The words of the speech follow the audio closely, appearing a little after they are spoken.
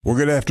Well,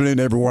 good afternoon,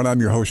 everyone.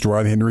 I'm your host,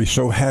 Dwight Henry.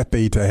 So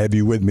happy to have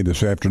you with me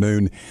this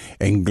afternoon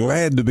and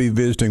glad to be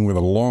visiting with a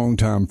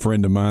longtime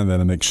friend of mine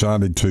that I'm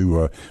excited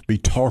to be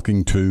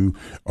talking to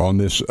on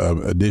this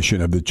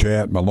edition of the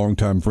chat, my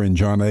longtime friend,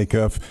 John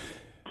Acuff.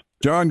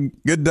 John,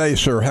 good day,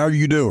 sir. How are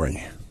you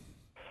doing?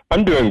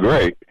 I'm doing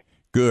great.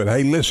 Good.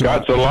 Hey, listen.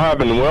 God's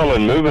alive and well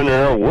and moving in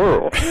our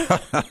world.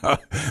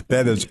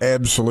 That is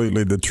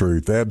absolutely the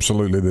truth.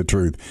 Absolutely the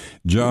truth.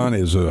 John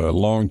is a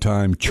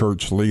longtime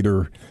church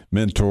leader,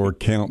 mentor,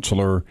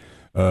 counselor,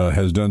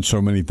 has done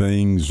so many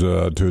things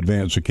to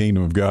advance the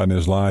kingdom of God in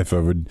his life.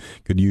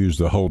 Could use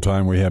the whole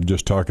time we have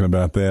just talking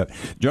about that.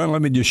 John,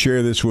 let me just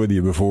share this with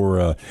you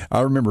before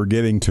I remember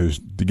getting to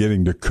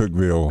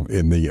Cookeville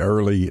in the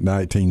early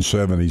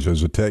 1970s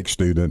as a tech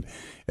student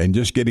and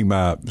just getting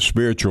my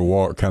spiritual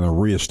walk kind of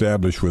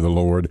reestablished with the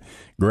Lord.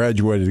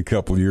 Graduated a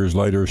couple of years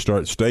later,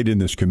 stayed in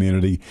this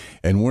community,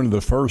 and one of the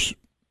first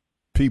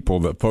people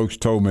that folks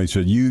told me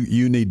said,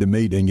 you need to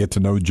meet and get to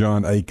know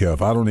John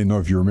Acuff. I don't even know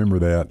if you remember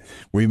that.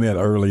 We met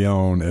early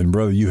on, and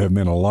brother, you have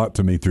meant a lot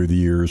to me through the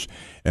years.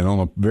 And on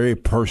a very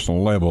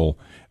personal level,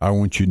 I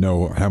want you to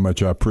know how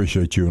much I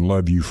appreciate you and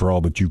love you for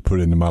all that you put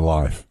into my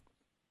life.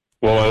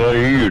 Well, I know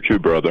you too,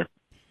 brother.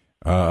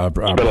 It's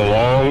been a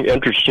long,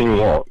 interesting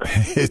walk.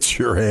 It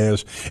sure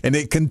has, and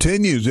it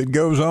continues. It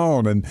goes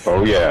on, and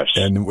oh yes,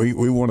 and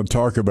we want to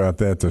talk about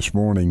that this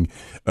morning.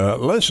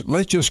 Let's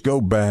just go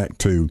back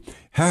to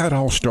how it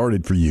all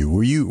started for you.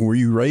 Were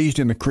you raised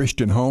in a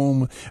Christian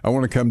home? I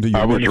want to come to you.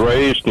 I was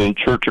raised in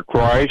Church of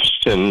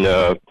Christ, and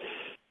let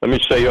me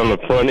say on the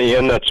front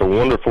end, that's a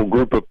wonderful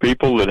group of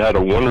people that had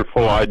a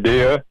wonderful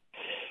idea,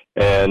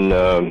 and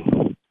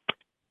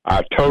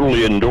I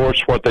totally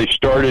endorse what they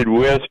started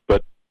with,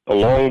 but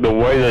along the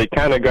way, they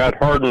kind of got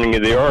hardening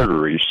of the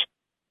arteries,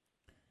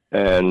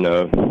 and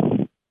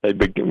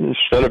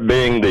instead of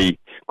being the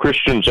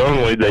Christians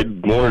only, they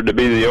wanted to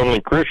be the only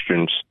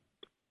Christians.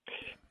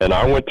 And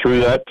I went through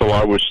that till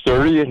I was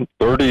 30.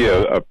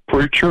 A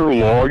preacher,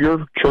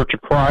 lawyer, Church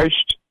of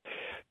Christ,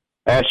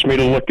 asked me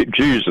to look at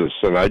Jesus,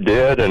 and I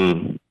did,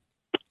 and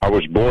I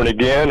was born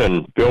again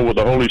and filled with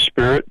the Holy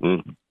Spirit,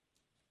 and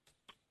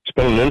it's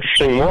been an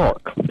interesting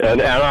walk.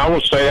 And I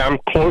will say I'm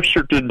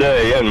closer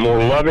today and more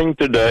loving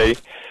today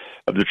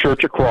of the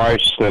Church of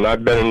Christ than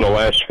I've been in the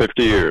last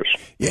 50 years.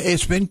 Yeah,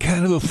 it's been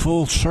kind of a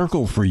full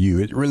circle for you.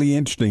 It's really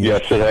interesting.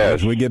 Yes, it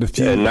has. We get a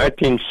few. In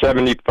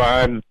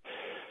 1975,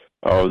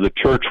 the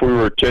church we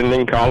were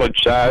attending,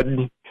 College Side,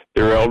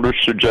 their elders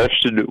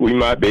suggested that we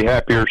might be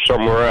happier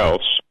somewhere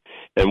else.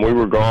 And we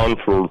were gone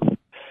for,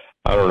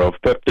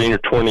 15 or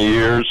 20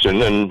 years,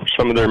 and then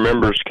some of their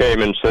members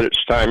came and said,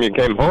 it's time you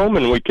came home,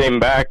 and we came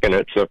back, and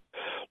it's a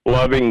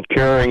loving,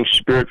 caring,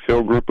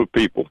 spirit-filled group of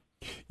people.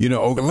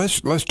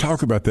 Let's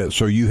talk about that.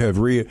 So you have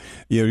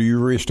you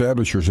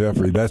reestablished yourself.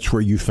 That's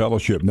where you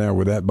fellowship now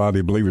with that body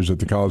of believers at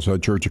the College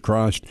Side Church of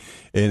Christ.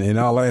 And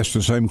I'll ask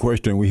the same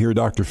question we hear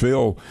Dr.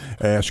 Phil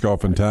ask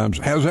oftentimes.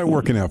 How's that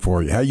working out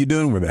for you? How you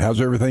doing with it?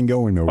 How's everything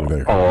going over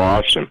there? Oh,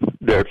 awesome.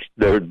 They're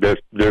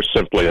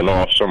simply an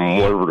awesome,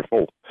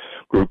 wonderful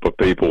group of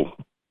people.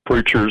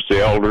 Preachers,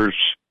 the elders.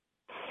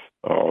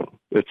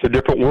 It's a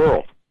different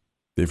world.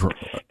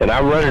 And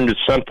I run into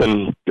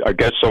something, I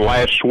guess, the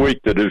last week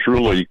that has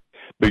really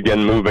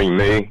begun moving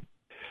me.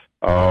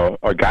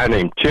 A guy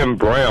named Tim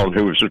Brown,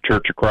 who was a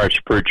Church of Christ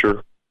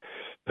preacher,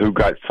 who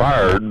got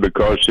fired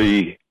because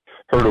he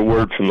heard a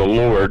word from the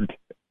Lord.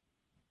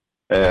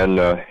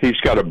 And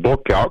he's got a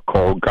book out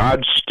called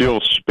God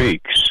Still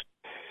Speaks.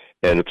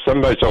 And if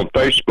somebody's on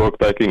Facebook,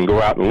 they can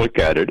go out and look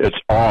at it. It's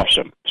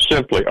awesome,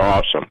 simply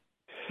awesome.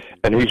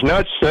 And he's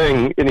not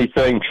saying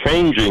anything,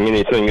 changing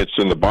anything that's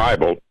in the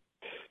Bible,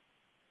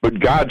 but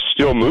God's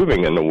still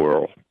moving in the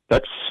world.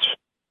 That's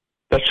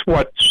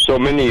what so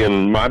many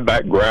in my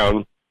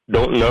background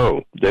don't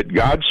know, that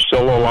God's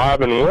still alive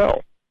and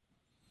well.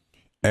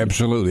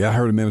 Absolutely. I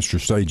heard a minister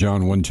say,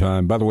 John, one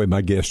time, by the way,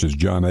 my guest is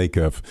John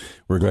Acuff.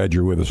 We're glad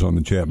you're with us on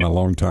the chat, my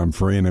longtime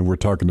friend, and we're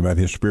talking about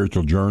his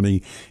spiritual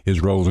journey,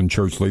 his roles in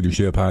church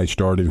leadership, how he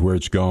started, where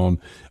it's gone.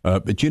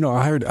 But,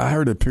 I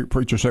heard a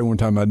preacher say one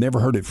time, I'd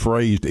never heard it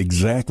phrased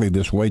exactly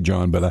this way,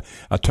 John, but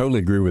I totally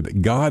agree with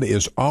it. God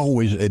is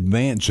always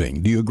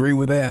advancing. Do you agree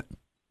with that?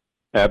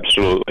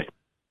 Absolutely.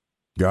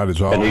 God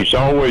is always. And he's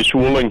always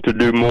willing to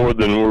do more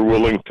than we're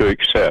willing to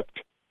accept.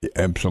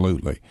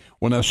 Absolutely.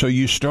 Well, now, so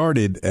you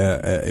started,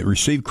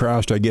 received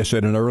Christ, I guess,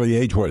 at an early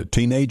age. What, a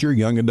teenager,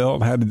 young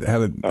adult? How did?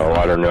 Oh,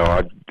 I don't know.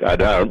 I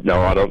don't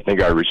know. I don't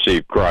think I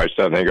received Christ.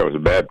 I think I was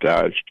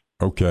baptized.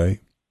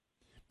 Okay.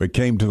 But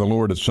came to the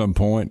Lord at some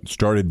point,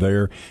 started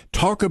there.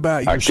 Talk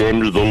about your... I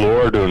came to the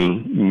Lord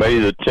on May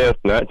the 10th,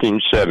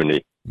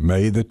 1970.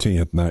 May the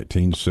 10th,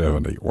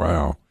 1970.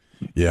 Wow.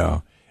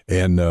 Yeah.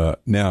 And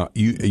now,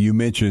 you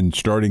mentioned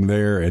starting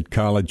there at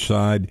College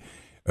Side.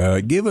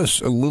 Give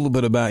us a little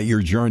bit about your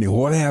journey.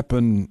 What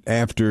happened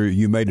after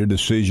you made a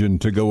decision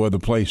to go other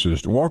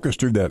places? Walk us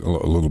through that a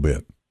little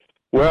bit.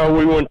 Well,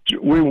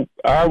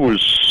 I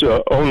was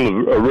on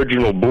the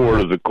original board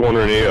of the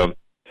Cornelia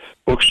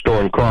Bookstore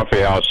and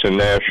Coffee House in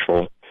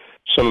Nashville.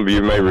 some of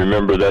you may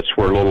remember that's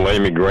where little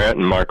Amy Grant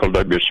and Michael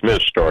W.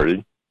 Smith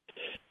started.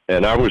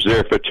 And I was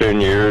there for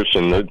 10 years,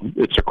 and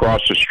it's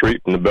across the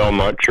street from the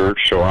Belmont Church,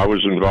 so I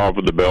was involved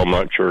with the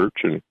Belmont Church,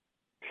 and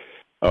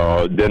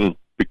then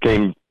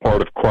became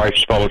part of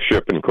Christ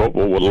Fellowship in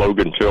Coatesville with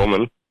Logan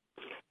Tillman.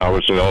 I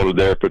was an elder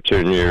there for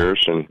 10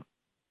 years, and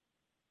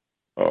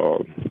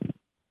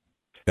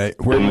then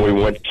we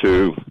went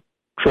to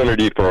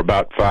Trinity for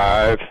about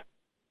 5,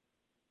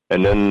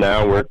 and then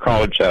now we're at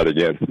College Out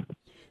again.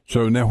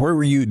 So now where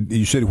were you?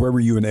 You said where were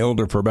you an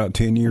elder for about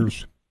 10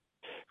 years?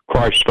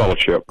 Christ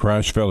Fellowship.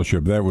 Christ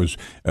Fellowship. That was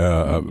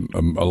a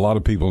lot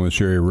of people in this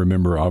area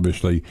remember,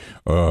 obviously,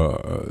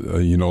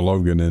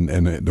 Logan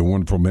and the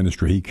wonderful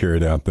ministry he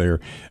carried out there.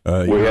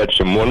 We had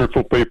some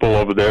wonderful people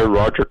over there.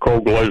 Roger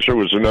Colglazer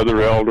was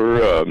another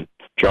elder.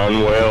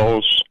 John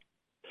Wells.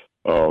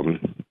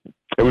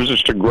 It was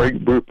just a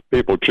great group of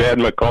people. Chad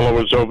McCullough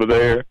was over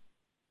there.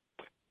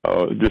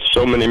 Just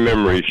so many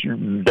memories.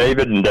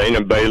 David and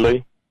Dana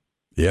Bailey.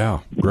 Yeah,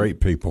 great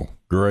people.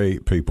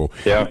 Great people.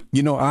 Yeah.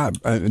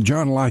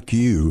 John, like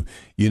you,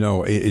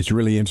 it's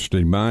really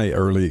interesting. My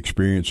early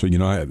experience, I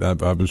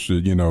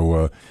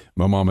was,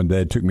 my mom and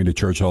dad took me to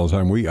church all the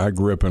time. I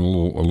grew up in a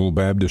little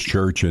Baptist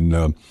church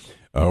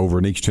over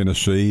in East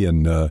Tennessee,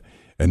 and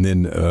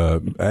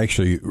then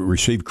actually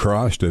received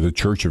Christ at a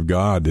Church of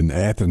God in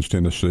Athens,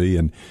 Tennessee,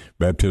 and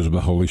baptism of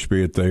the Holy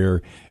Spirit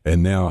there.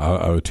 And now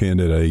I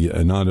attend at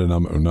a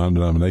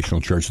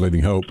non-denominational church,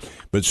 Living Hope.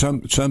 But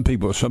some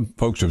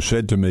folks have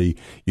said to me,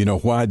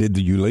 why did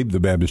you leave the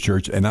Baptist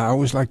church? And I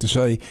always like to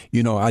say,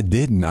 I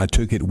didn't. I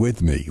took it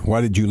with me.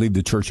 Why did you leave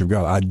the Church of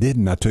God? I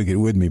didn't. I took it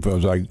with me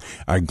because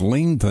I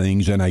gleaned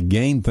things and I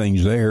gained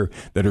things there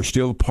that are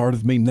still part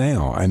of me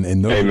now. And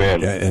those,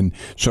 Amen. And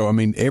so, I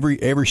mean,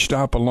 every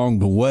stop along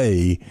the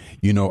way,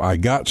 I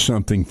got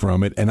something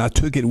from it and I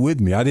took it with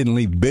me. I didn't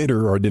leave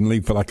bitter or didn't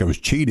leave feel like I was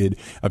cheated.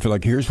 I feel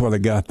like here's what I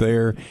got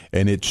there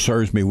and it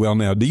serves me well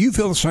now. Do you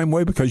feel the same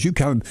way? Because we've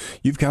got.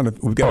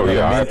 Oh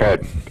yeah,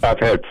 I've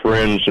had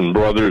friends and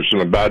brothers in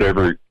about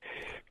every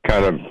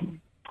kind of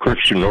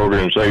Christian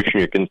organization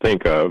you can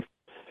think of.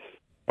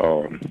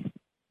 And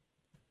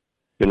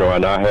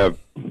I have,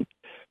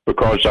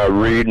 because I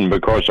read and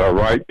because I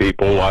write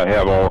people, I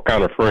have all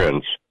kind of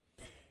friends.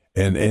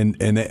 And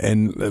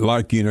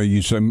like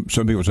some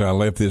people say I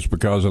left this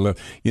because I left.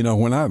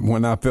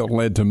 When I felt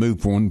led to move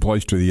from one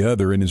place to the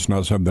other, and it's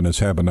not something that's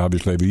happened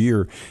obviously every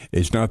year.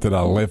 It's not that I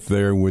left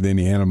there with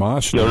any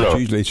animosity. No.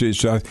 Usually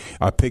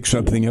I picked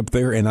something up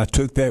there and I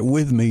took that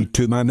with me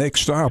to my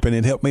next stop, and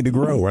it helped me to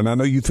grow. And I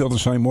know you feel the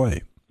same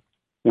way.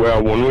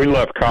 Well, when we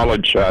left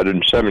College Side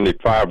in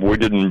 '75, we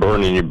didn't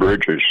burn any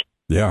bridges.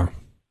 Yeah,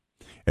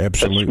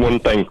 absolutely. That's one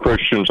thing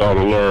Christians ought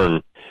to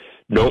learn.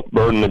 Don't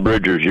burn the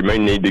bridges. You may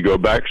need to go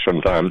back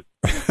sometime.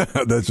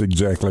 That's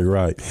exactly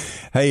right.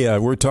 Hey,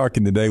 we're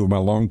talking today with my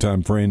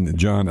longtime friend,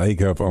 John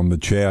Acuff, on the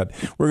chat.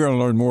 We're going to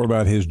learn more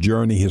about his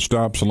journey, his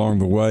stops along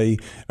the way,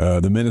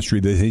 the ministry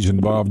that he's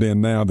involved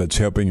in now that's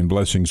helping and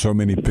blessing so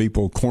many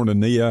people,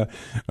 Koinonia,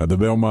 the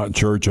Belmont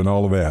Church, and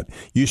all of that.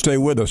 You stay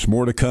with us.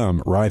 More to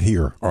come right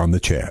here on the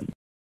chat.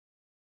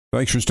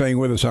 Thanks for staying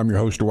with us. I'm your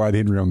host, Dwight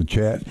Henry, on the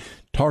chat,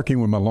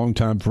 talking with my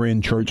longtime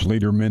friend, church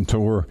leader,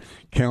 mentor,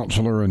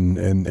 counselor,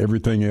 and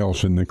everything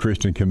else in the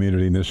Christian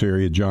community in this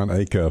area, John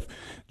Acuff.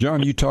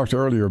 John, you talked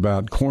earlier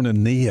about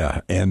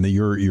Koinonia and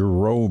your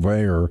role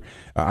there.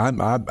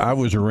 I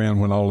was around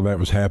when all of that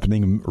was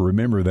happening.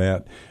 Remember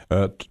that.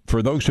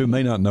 For those who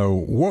may not know,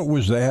 what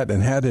was that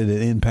and how did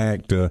it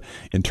impact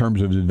in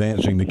terms of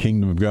advancing the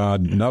kingdom of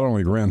God, not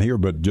only around here,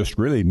 but just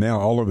really now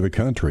all over the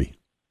country?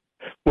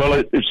 Well,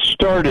 it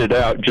started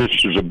out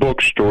just as a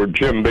bookstore.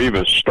 Jim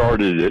Beavis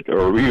started it,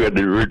 or he had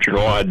the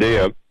original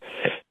idea.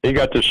 He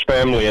got this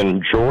family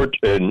in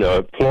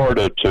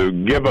Florida to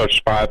give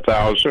us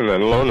 $5,000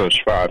 and loan us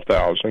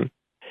 $5,000,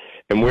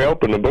 and we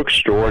opened a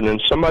bookstore. And then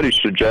somebody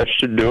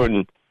suggested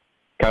doing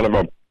kind of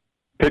a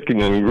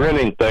picking and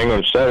grinning thing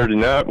on Saturday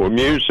night with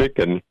music,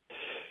 and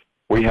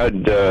we had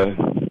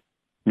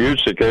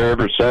music there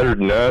every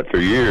Saturday night for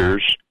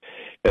years.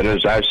 And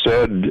as I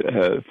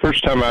said,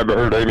 first time I ever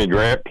heard Amy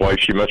Grant play,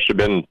 she must have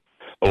been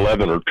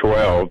 11 or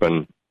 12,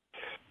 and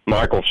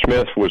Michael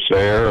Smith was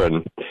there.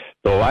 And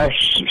the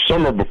last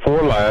summer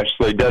before last,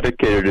 they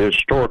dedicated a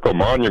historical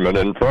monument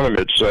in front of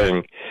it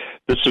saying,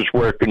 "This is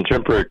where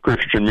contemporary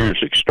Christian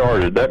music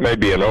started." That may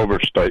be an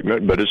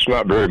overstatement, but it's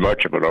not very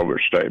much of an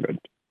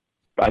overstatement.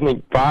 I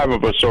think 5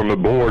 of us on the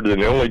board,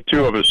 and the only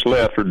 2 of us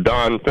left are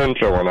Don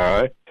Pinto and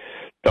I.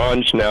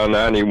 Don's now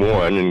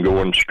 91 and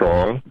going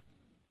strong.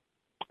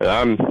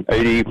 I'm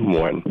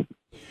 81.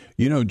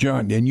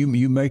 John, and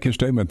you make a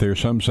statement there.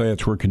 Some say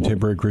it's where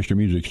contemporary Christian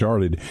music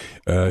started.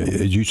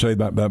 As you say,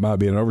 that might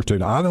be an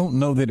overstatement. I don't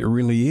know that it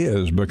really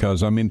is,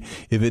 because, I mean,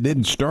 if it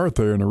didn't start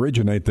there and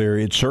originate there,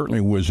 it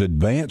certainly was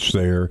advanced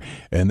there.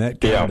 And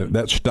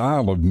that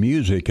style of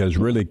music has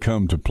really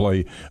come to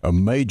play a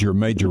major,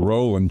 major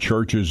role in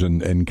churches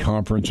and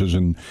conferences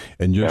and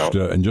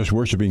just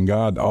worshiping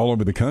God all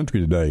over the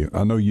country today.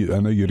 I know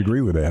you'd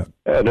agree with that.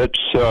 And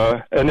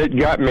it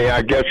got me,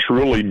 I guess,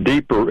 really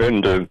deeper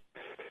into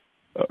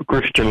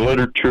Christian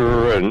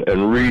literature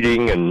and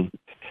reading, and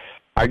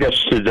I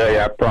guess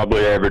today I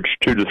probably average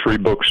 2 to 3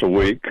 books a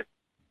week.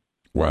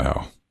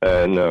 Wow.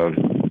 And,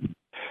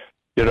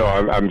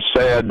 I'm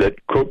sad that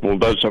Cookville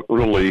doesn't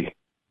really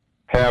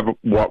have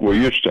what we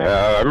used to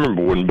have. I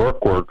remember when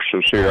Bookworks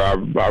was here, I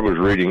was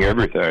reading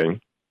everything.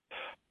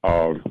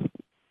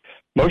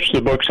 Most of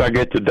the books I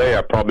get today,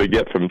 I probably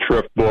get from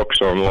thrift books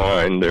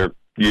online. They're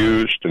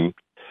used and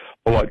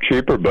a lot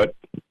cheaper, but,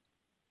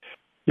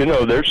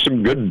 there's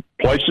some good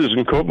places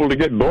in Cookville to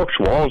get books.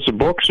 Walls of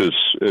Books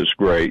is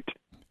great.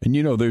 And,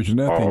 there's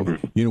nothing,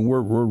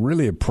 we're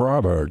really a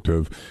product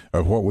of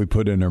what we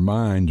put in our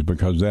minds,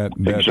 because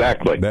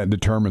that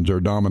determines our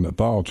dominant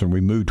thoughts, and we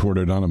move toward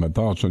our dominant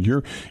thoughts. So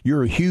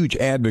you're a huge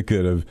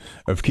advocate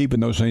of keeping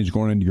those things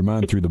going into your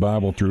mind through the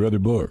Bible, through other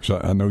books.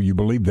 I know you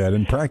believe that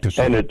and practice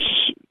it. And it's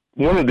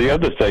one of the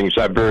other things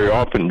I very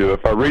often do.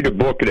 If I read a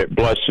book and it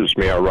blesses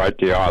me, I write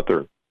the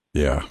author.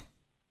 Yeah.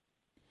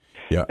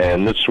 Yeah.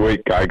 And this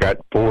week I got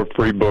 4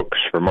 free books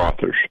from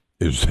authors.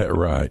 Is that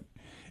right?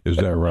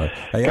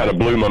 Hey, kind of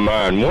blew my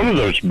mind. One of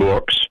those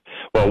books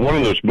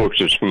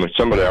is from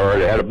somebody I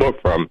already had a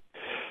book from.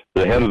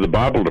 The head of the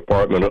Bible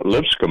department at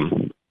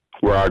Lipscomb,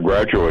 where I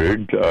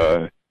graduated,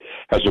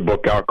 has a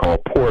book out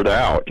called Poured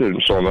Out, and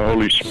it's on the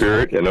Holy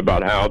Spirit and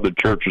about how the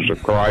churches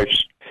of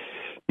Christ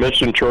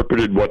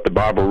misinterpreted what the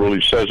Bible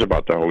really says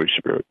about the Holy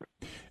Spirit.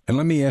 And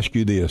let me ask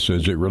you this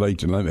as it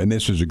relates, and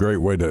this is a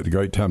great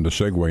time to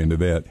segue into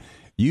that.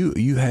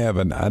 You have,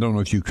 and I don't know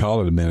if you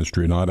call it a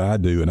ministry or not, I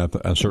do, and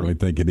I certainly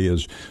think it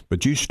is,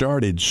 but you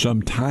started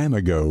some time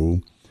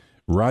ago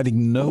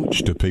writing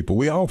notes to people.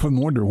 We often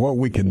wonder what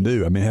we can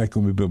do. I mean, how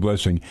can we be a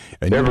blessing?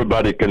 And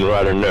everybody can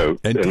write a note,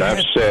 and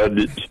I've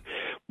said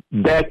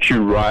that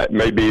you write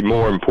may be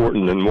more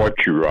important than what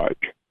you write.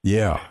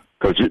 Yeah.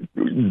 Because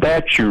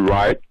that you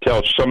write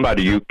tells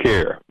somebody you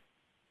care.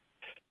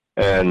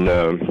 And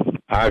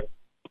I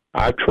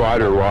try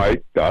to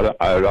write, I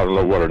don't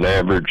know what an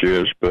average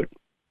is, but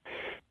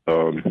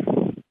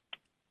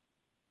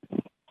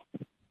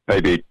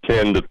maybe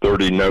 10 to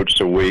 30 notes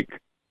a week.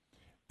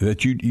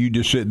 That you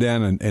just sit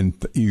down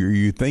and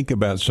you think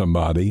about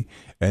somebody,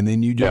 and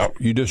then you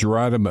just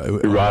write them.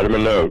 Write them a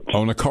note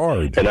on a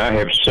card. And I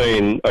have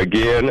seen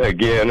again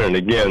and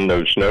again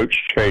those notes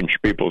change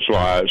people's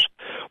lives.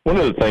 One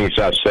of the things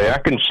I say, I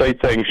can say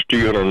things to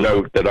you in a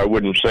note that I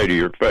wouldn't say to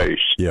your face.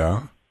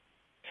 Yeah.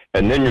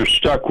 And then you're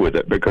stuck with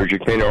it because you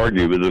can't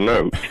argue with the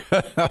note.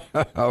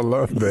 I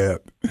love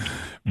that.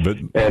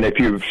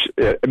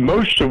 And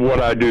most of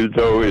what I do,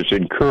 though, is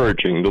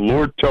encouraging. The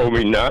Lord told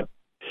me not,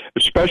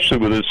 especially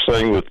with this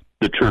thing with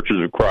the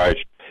churches of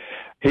Christ.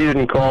 He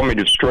didn't call me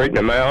to straighten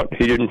them out.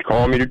 He didn't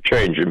call me to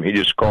change them. He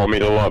just called me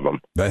to love them.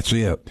 That's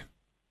it.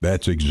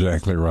 That's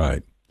exactly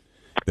right.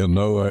 They'll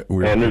know.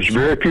 And there's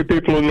very few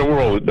people in the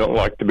world that don't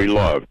like to be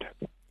loved.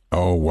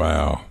 Oh,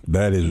 wow.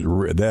 That is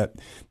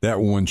that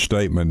one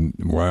statement.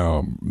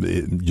 Wow.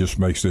 It just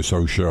makes this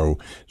whole show.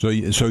 So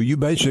you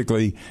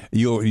basically,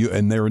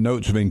 and there are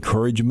notes of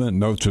encouragement,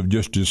 notes of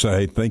just to say,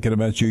 hey, thinking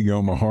about you, you're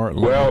on my heart.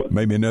 Well,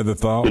 maybe another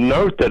thought. The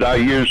note that I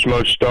use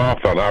most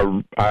often,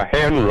 I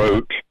hand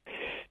wrote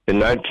in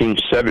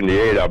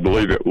 1978, I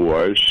believe it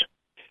was.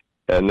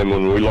 And then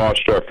when we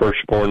lost our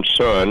firstborn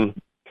son,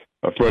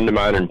 a friend of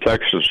mine in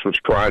Texas was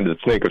trying to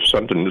think of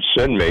something to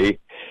send me.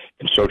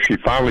 And so she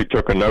finally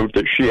took a note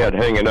that she had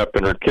hanging up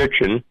in her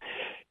kitchen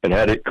and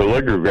had it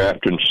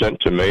calligraphed and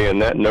sent to me.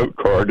 And that note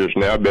card has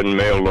now been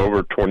mailed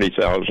over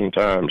 20,000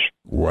 times.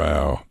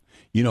 Wow.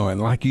 And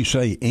like you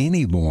say,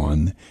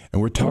 anyone, and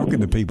we're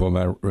talking to people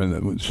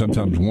that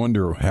sometimes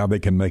wonder how they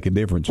can make a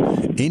difference.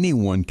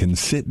 Anyone can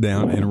sit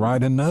down and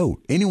write a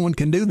note. Anyone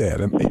can do that.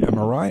 Am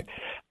I right?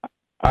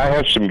 I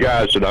have some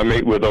guys that I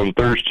meet with on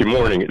Thursday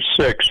morning at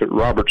 6 at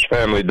Robert's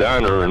Family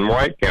Diner in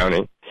White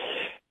County.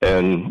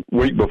 And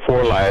week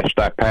before last,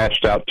 I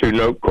passed out 2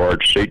 note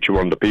cards to each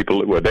one of the people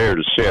that were there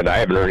to send. I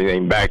haven't heard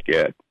anything back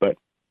yet, but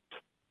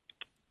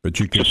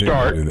you can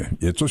start.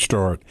 It's a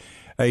start.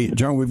 Hey,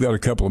 John, we've got a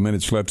couple of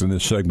minutes left in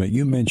this segment.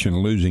 You mentioned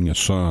losing a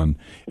son,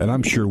 and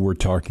I'm sure we're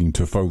talking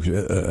to folks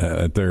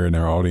out there in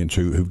our audience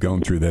who've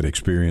gone through that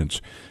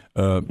experience.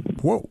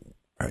 What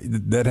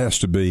that has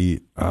to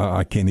be,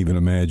 I can't even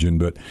imagine,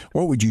 but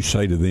what would you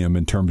say to them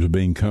in terms of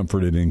being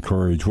comforted and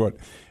encouraged?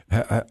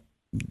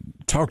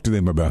 Talk to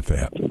them about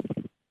that.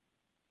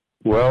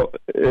 Well,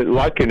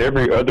 like in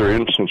every other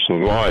instance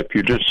in life,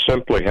 you just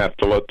simply have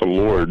to let the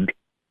Lord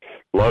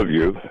love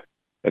you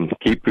and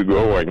keep you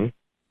going.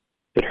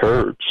 It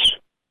hurts.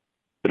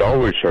 It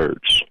always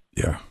hurts.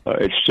 Yeah.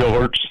 It still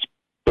hurts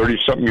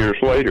 30-something years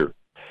later.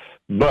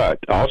 But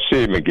I'll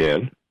see him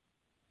again.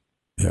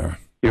 Yeah.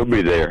 He'll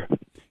be there.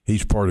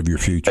 He's part of your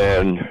future.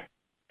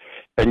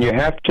 And you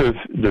have to,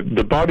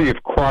 the body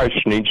of Christ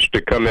needs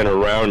to come in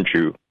around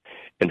you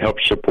and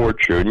help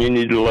support you, and you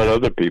need to let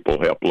other people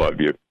help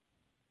love you.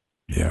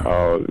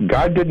 Yeah.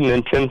 God didn't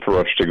intend for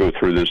us to go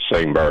through this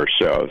thing by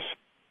ourselves.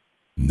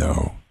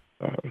 No.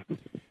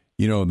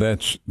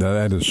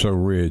 that is so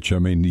rich. I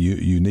mean,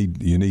 you need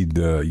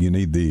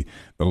the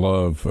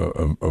love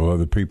of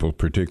other people,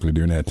 particularly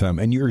during that time.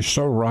 And you're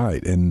so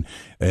right. And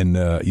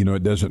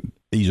it doesn't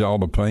ease all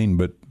the pain,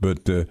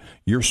 but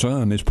your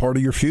son is part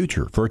of your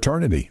future for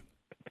eternity.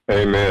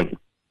 Amen.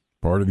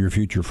 Part of your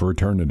future for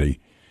eternity.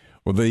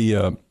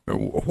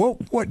 Well,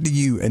 what do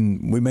you,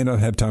 and we may not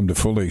have time to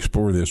fully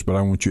explore this, but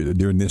I want you to,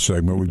 during this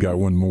segment, we've got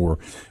one more,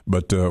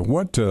 but I'd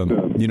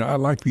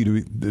like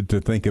you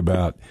to think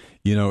about,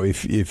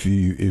 if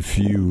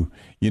you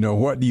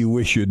what do you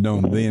wish you'd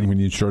known then when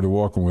you started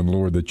walking with the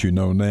Lord that you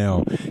know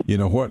now?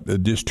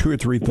 What, just 2 or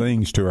 3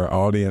 things to our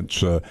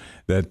audience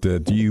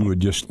that you would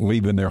just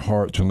leave in their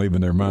hearts and leave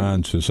in their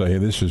minds to say, hey,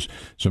 this is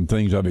some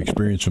things I've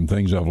experienced, some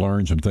things I've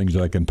learned, some things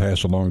I can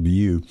pass along to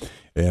you.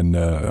 And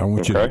I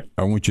want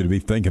you to be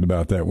thinking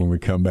about that when we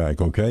come back,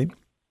 okay?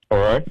 All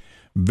right.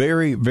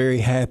 Very, very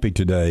happy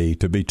today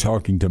to be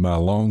talking to my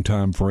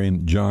longtime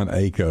friend, John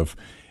Acuff,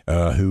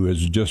 who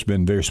has just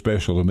been very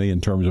special to me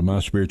in terms of my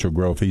spiritual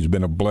growth. He's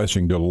been a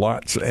blessing to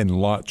lots and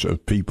lots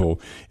of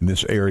people in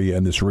this area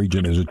and this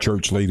region as a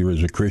church leader,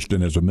 as a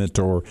Christian, as a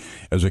mentor,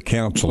 as a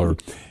counselor.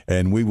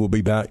 And we will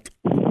be back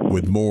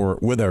with more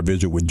with our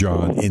visit with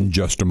John in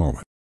just a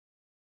moment.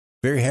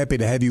 Very happy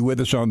to have you with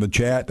us on the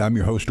chat. I'm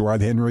your host, Dwight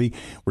Henry.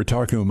 We're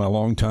talking with my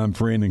longtime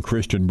friend and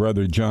Christian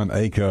brother, John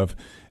Acuff.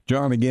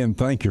 John, again,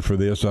 thank you for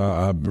this.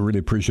 I really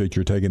appreciate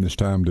your taking this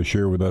time to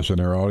share with us and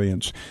our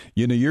audience.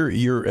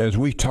 You're as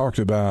we've talked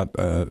about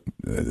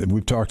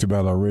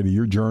already,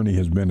 your journey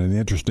has been an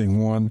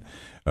interesting one.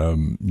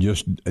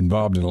 Just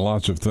involved in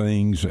lots of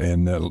things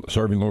and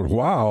serving the Lord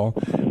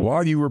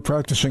while you were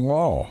practicing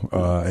law.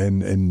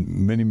 And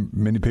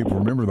many people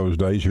remember those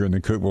days here in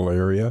the Cookeville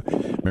area.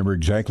 Remember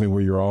exactly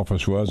where your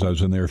office was. I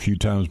was in there a few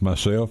times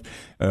myself.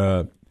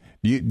 Do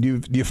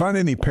you find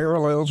any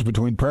parallels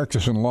between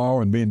practicing law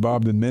and being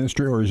involved in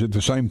ministry, or is it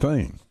the same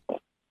thing?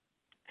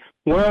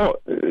 Well,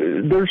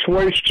 there's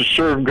ways to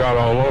serve God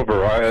all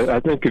over. I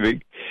think of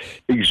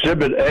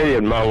Exhibit A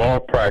in my law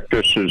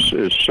practice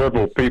is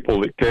several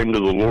people that came to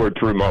the Lord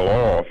through my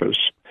law office.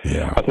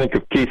 Yeah. I think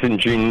of Keith and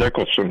Jean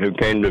Nicholson, who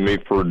came to me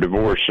for a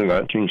divorce in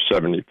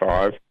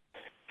 1975.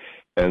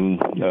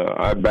 And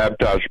I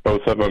baptized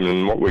both of them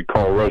in what we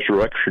call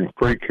Resurrection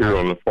Creek here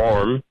on the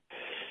farm.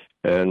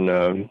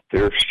 And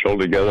they're still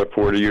together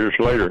 40 years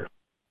later.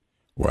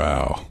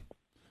 Wow.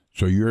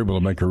 So you're able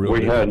to make a real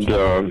difference.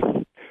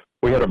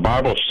 We had a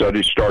Bible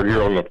study start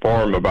here on the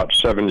farm about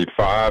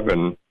 75,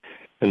 and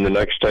in the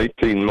next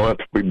 18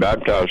 months, we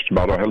baptized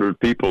about 100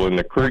 people in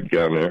the creek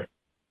down there.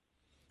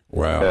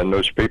 Wow. And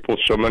those people,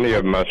 so many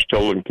of them I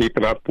still am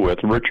keeping up with.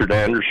 Richard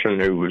Anderson,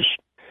 who was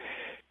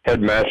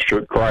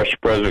headmaster at Christ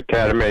Pres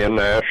Academy in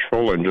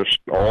Nashville, and just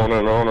on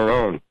and on and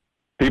on.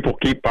 People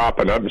keep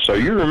popping up and say,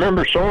 you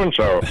remember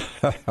so-and-so.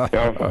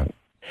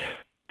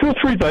 2 or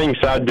 3 things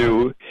I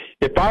do.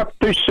 If I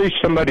see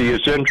somebody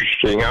is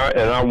interesting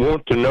and I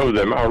want to know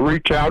them, I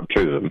reach out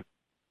to them.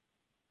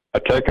 I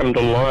take them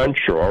to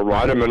lunch or I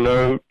write them a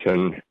note,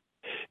 and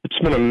it's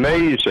been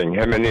amazing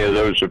how many of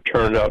those have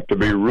turned out to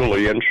be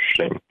really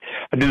interesting.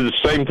 I do the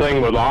same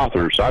thing with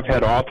authors. I've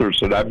had authors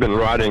that I've been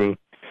writing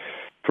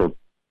for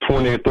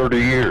 20 or 30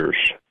 years.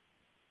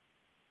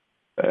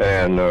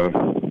 And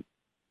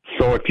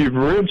so if you've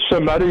read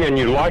somebody and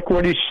you like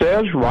what he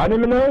says, write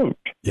him a note.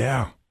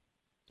 Yeah.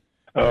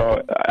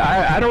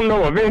 I don't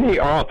know of any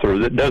author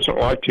that doesn't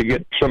like to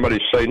get somebody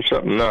saying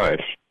something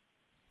nice.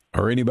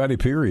 Or anybody,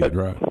 period,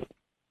 right?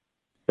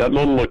 That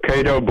little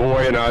Lucado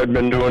boy and I have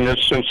been doing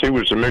this since he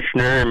was a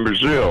missionary in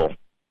Brazil.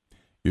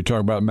 You're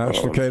talking about Max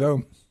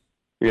Lucado?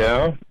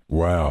 Yeah.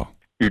 Wow.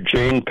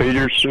 Eugene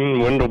Peterson,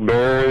 Wendell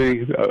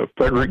Berry,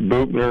 Frederick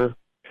Buchner,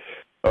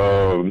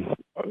 on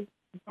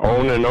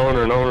and on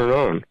and on and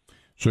on.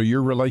 So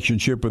your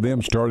relationship with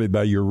them started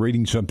by you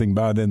reading something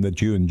by them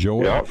that you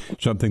enjoyed, yep.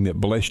 Something that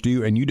blessed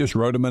you, and you just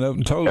wrote them a note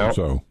and told them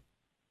so.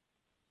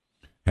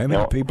 How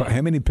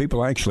many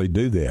people actually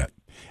do that?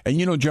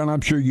 And John,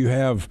 I'm sure you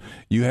have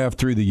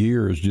through the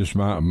years. Just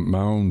my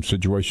own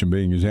situation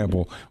being an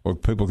example. Well,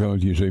 people come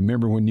to you and say,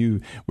 "Remember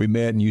when we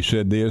met and you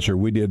said this or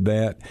we did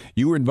that?"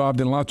 You were involved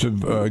in lots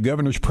of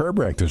governor's prayer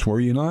practice, were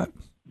you not?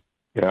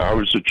 Yeah, I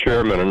was the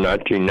chairman in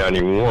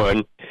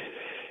 1991.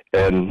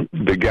 And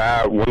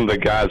one of the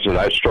guys that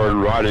I started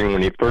writing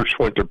when he first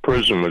went to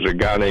prison was a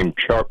guy named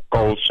Chuck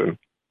Colson.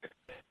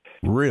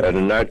 Really? And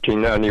in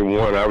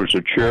 1991, I was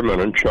the chairman,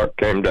 and Chuck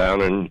came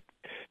down and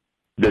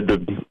did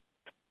the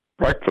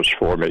breakfast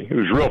for me. It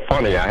was real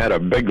funny. I had a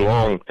big,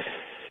 long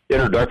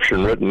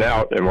introduction written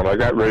out, and when I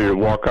got ready to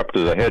walk up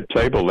to the head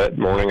table that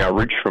morning, I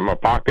reached for my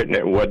pocket, and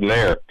it wasn't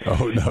there.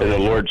 Oh, no. And the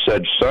Lord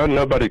said, "Son,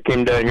 nobody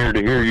came down here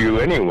to hear you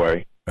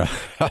anyway." I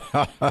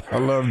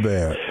love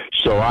that.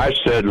 So I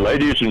said,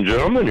 "Ladies and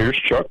gentlemen, here's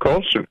Chuck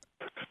Colson."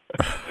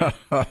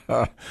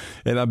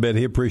 And I bet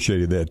he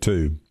appreciated that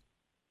too.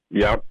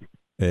 Yep.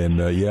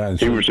 And and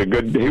he was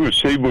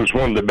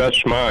one of the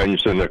best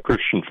minds in the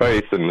Christian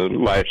faith in the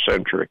last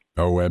century.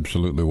 Oh,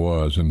 absolutely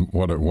was. And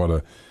what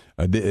a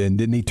And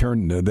didn't he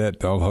turn that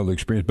whole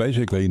experience?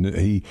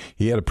 Basically,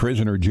 he had a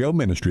prisoner jail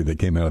ministry that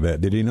came out of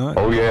that, did he not?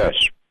 Oh, yes.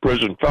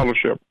 Prison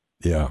fellowship.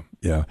 Yeah.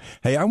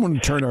 Hey, I want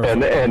to turn our...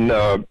 And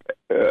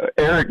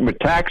Eric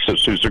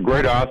Metaxas, who's a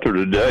great author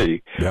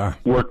today,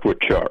 worked with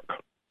Chuck.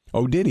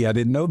 Oh, did he? I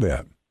didn't know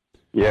that.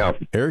 Yeah.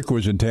 Eric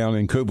was in town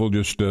in Cookville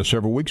just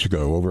several weeks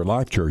ago over at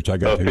Life Church.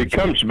 If he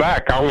comes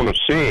back, I want to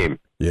see him.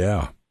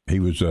 Yeah. He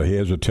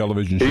has a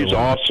television show. He's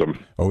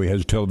awesome. Oh, he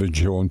has a television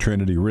show on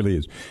Trinity, really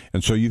is.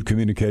 And so you've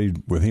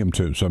communicated with him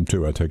some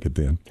too, I take it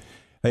then.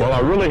 Hey, well, I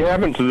really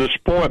haven't to this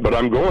point, but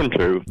I'm going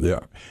to.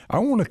 Yeah. I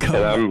want to come.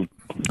 And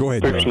go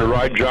ahead, fixing John. to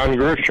write John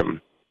Grisham.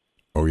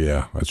 Oh,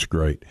 yeah, that's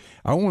great.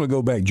 I want to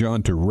go back,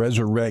 John, to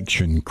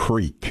Resurrection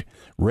Creek.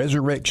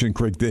 Resurrection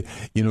Creek,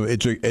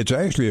 it's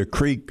actually a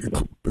creek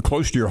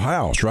close to your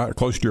house, right?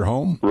 Close to your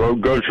home?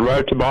 Road goes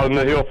right to the bottom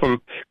of the hill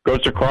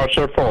goes across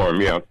our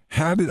farm, yeah.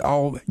 How did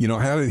all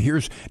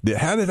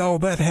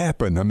that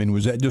happen? I mean,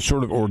 was that just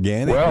sort of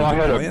organic? Well, I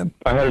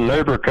had a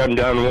neighbor come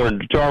down and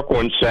wanted to talk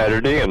one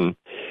Saturday, and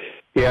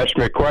he asked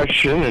me a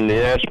question, and he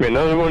asked me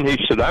another one. He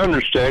said, I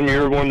understand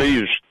you're one of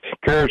these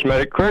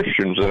charismatic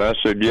Christians. And I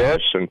said, yes.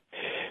 And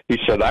he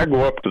said, I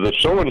go up to the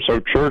so-and-so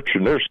church,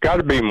 and there's got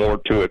to be more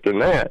to it than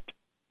that.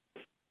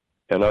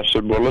 And I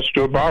said, well, let's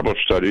do a Bible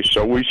study.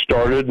 So we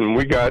started, and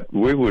we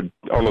would,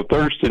 on a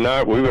Thursday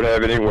night, we would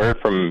have anywhere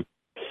from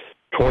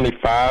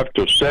 25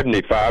 to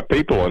 75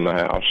 people in the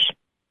house.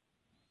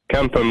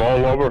 Come from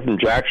all over, from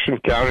Jackson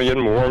County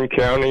and Warren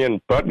County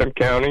and Putnam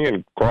County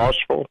and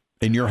Crossville.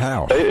 In your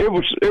house? It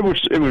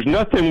was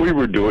nothing we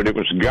were doing. It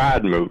was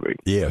God moving.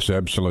 Yes,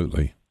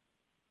 absolutely.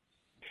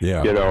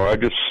 Yeah. I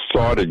just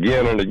saw it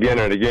again and again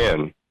and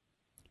again.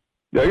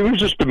 It was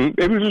just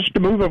a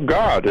move of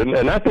God,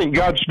 and I think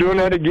God's doing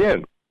that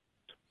again.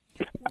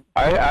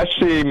 I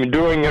see Him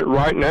doing it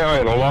right now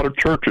in a lot of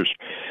churches.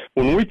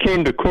 When we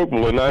came to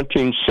Cookville in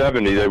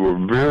 1970, there were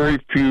very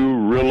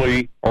few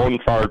really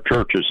on-fire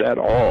churches at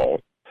all,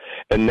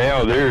 and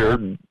now there are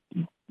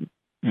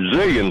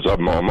zillions of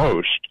them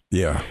almost.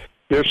 Yeah.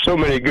 There's so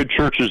many good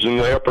churches in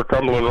the Upper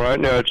Cumberland right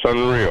now, it's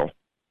unreal.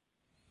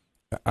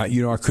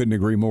 I couldn't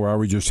agree more. I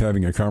was just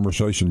having a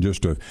conversation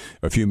just a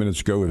few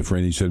minutes ago with a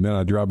friend. He said, man,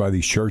 I drive by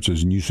these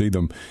churches and you see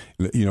them,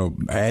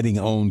 adding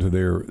on to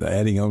their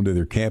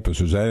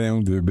campuses, adding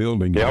on to their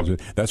buildings. Yep.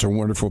 That's a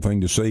wonderful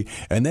thing to see.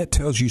 And that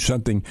tells you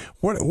something.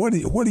 What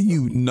do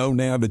you know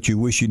now that you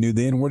wish you knew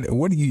then?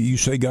 What do you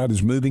say God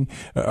is moving?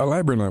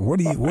 Elaborate on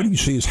that. What do you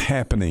see is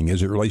happening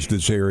as it relates to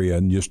this area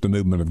and just the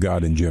movement of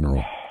God in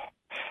general?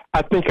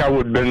 I think I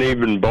would have been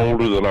even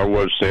bolder than I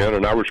was then,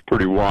 and I was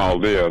pretty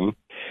wild then.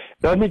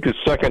 I think the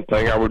second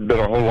thing, I would have been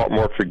a whole lot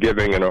more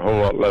forgiving and a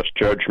whole lot less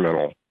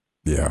judgmental.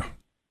 Yeah.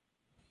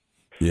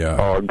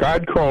 Yeah.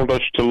 God called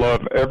us to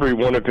love every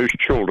one of His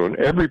children.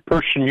 Every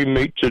person you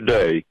meet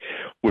today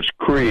was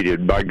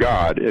created by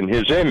God in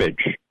His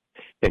image,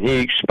 and He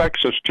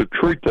expects us to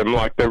treat them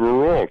like they were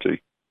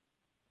royalty.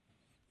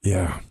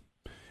 Yeah.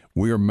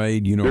 We are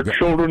made, They're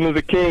children of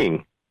the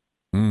King.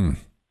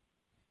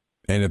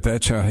 And if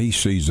that's how He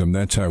sees them,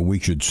 that's how we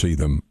should see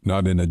them,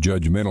 not in a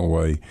judgmental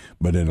way,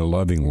 but in a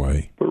loving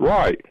way.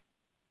 Right.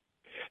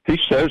 He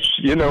says,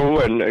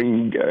 and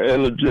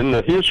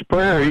in His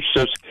prayer, He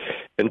says,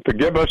 and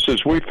forgive us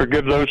as we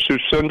forgive those who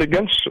sinned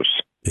against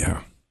us.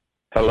 Yeah.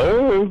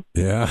 Hello?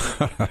 Yeah.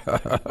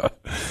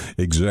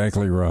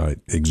 Exactly right.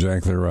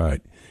 Exactly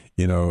right.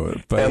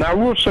 And I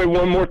will say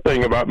one more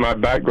thing about my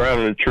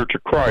background in the Church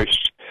of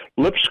Christ.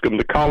 Lipscomb,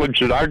 the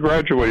college that I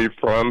graduated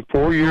from,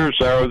 4 years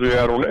out of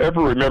there, I don't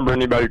ever remember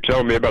anybody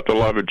telling me about the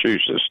love of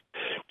Jesus.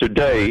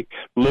 Today,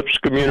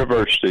 Lipscomb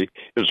University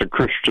is a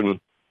Christian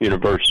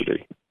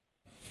university.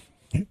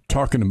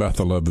 Talking about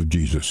the love of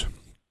Jesus.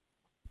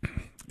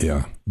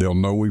 Yeah, they'll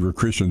know we were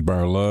Christians by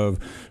our love.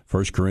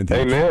 1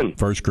 Corinthians, Amen.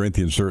 1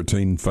 Corinthians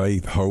 13,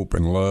 faith, hope,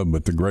 and love.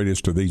 But the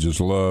greatest of these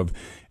is love.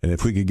 And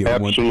if we could get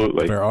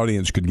Absolutely. if our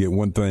audience could get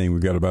one thing,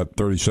 we've got about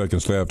 30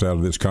 seconds left out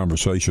of this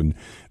conversation.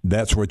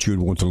 That's what you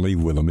would want to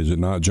leave with them, is it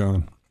not,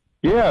 John?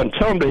 Yeah, and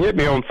tell them to hit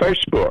me on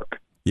Facebook.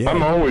 Yeah.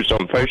 I'm always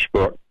on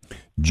Facebook.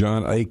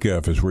 John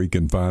Acuff is where you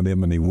can find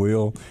him, and he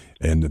will.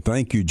 And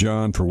thank you,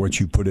 John, for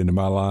what you put into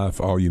my life,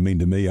 all you mean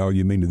to me, all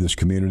you mean to this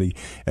community.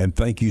 And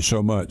thank you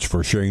so much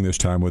for sharing this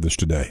time with us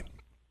today.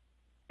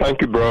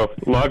 Thank you, bro.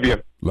 Love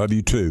you. Love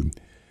you, too.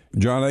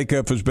 John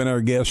Acuff has been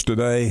our guest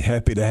today.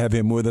 Happy to have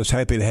him with us.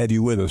 Happy to have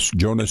you with us.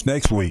 Join us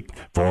next week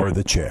for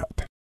The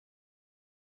Chat.